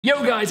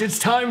Yo guys, it's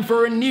time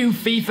for a new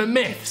FIFA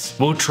Myths.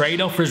 Will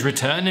trade offers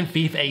return in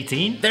FIFA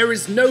 18? There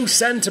is no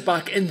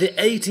centre-back in the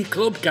 80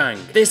 club gang.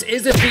 This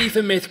is a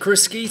FIFA myth.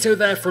 Krskito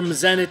there from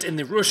Zenit in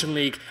the Russian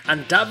league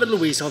and David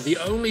Luiz are the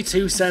only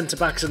two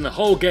centre-backs in the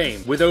whole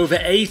game with over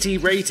 80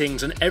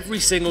 ratings on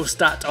every single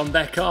stat on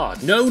their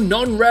card. No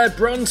non-rare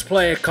bronze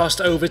player cost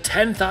over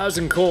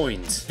 10,000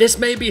 coins. This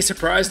may be a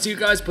surprise to you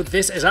guys, but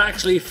this is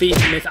actually a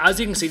FIFA myth. As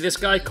you can see, this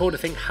guy called, I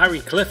think,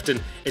 Harry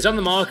Clifton is on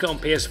the market on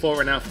PS4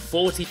 right now for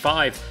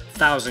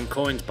 45,000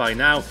 coins by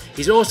now.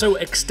 He's also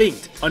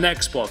extinct on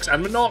Xbox,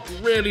 and we're not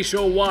really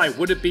sure why.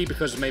 Would it be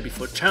because of maybe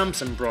FUT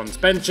champs and bronze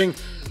benching?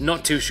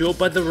 Not too sure,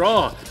 but there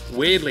are,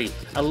 weirdly,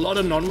 a lot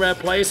of non-rare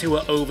players who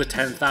are over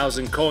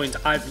 10,000 coins.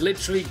 I've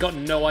literally got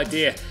no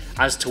idea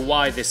as to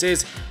why this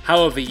is.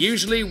 However,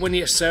 usually when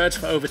you search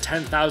for over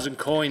 10,000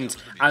 coins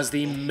as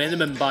the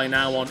minimum by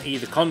now on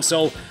either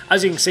console,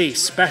 as you can see,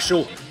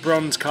 special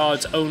bronze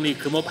cards only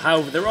come up.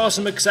 However, there are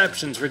some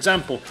exceptions. For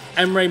example,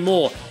 Emre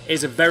Moore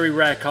is a very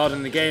rare card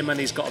in the game and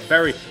he's got a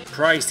very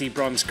pricey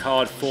bronze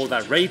card for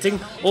that rating.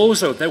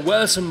 Also, there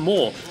were some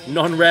more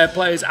non-rare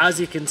players, as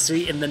you can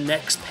see in the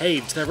next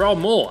page. There are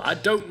more. I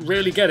don't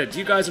really get it. Do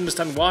you guys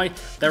understand why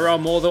there are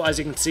more though? As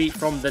you can see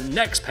from the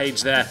next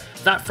page there,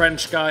 that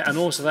French guy and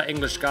also that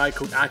English guy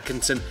called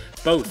Atkinson,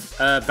 both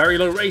very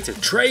low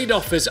rated. Trade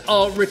offers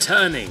are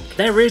returning.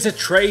 There is a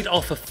trade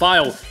offer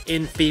file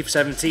in FIFA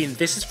 17.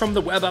 This is from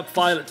the web app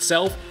file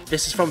itself.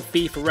 This is from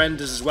FIFA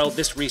renders as well.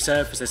 This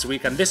resurfaced this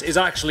week and this is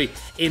actually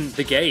in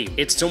the game.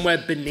 It's somewhere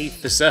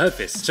beneath the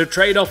surface. So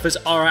trade offers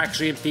are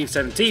actually in FIFA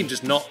 17,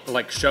 just not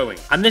like showing.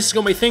 And this is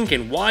gonna be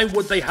thinking, why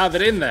would they have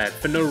it in there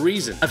for no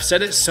reason? I've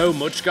said it so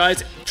much,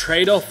 guys.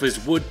 Trade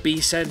offers would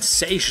be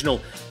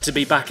sensational to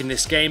be back in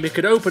this game. It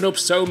could open up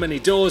so many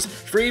doors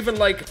for even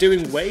like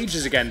doing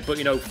wages again, but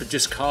you know, for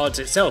just cards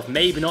itself,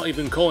 maybe not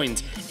even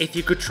coins. If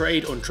you could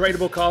trade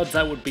untradeable cards,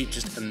 that would be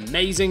just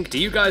amazing. Do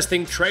you guys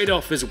think trade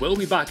offers will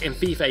be back in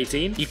FIFA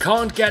 18? You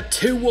can't get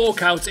 2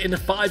 walkouts in a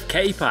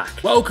 5k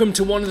pack. Welcome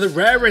to one of the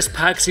rarest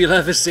packs you'll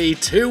ever see.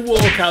 2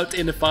 walkouts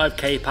in a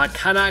 5k pack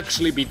can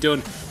actually be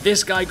done.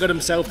 This guy got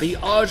himself the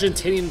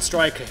Argentinian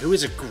striker, who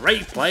is a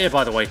great player,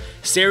 by the way.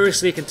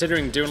 Seriously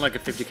considering doing like a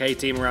 50k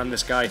team around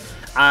this guy.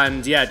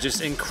 And yeah,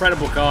 just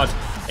incredible card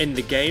in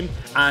the game.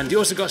 And he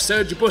also got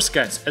Sergio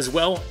Busquets as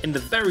well in the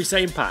very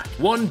same pack.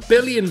 £1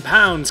 billion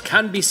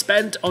can be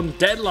spent on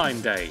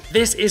deadline day.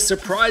 This is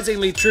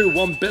surprisingly true.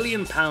 £1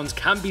 billion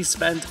can be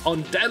spent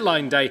on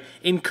deadline day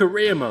in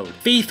career mode.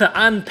 FIFA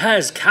and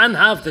PES can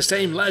have the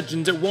same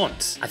legends at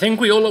once. I think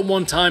we all at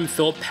one time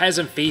thought PES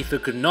and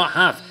FIFA could not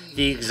have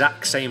the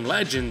exact same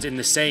legends in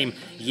the same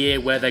year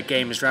where their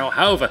games are out.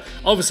 However,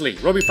 obviously,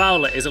 Robbie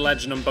Fowler is a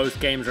legend on both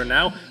games right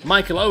now.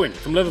 Michael Owen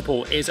from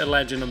Liverpool is a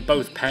legend on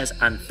both PES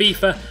and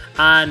FIFA,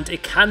 and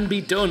it can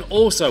be done.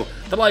 Also,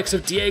 the likes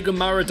of Diego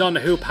Maradona,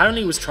 who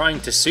apparently was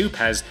trying to sue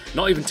PES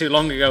not even too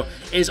long ago,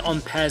 is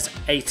on PES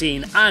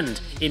 18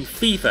 and in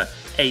FIFA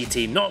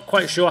 18. Not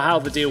quite sure how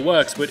the deal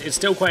works, but it's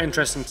still quite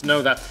interesting to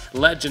know that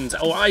legends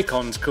or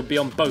icons could be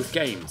on both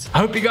games. I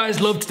hope you guys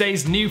loved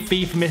today's new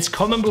FIFA Myths.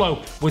 Comment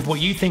below with what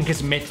you think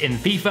is a myth in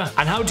FIFA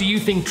and how do you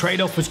think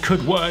trade offers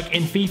could work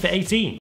in FIFA 18.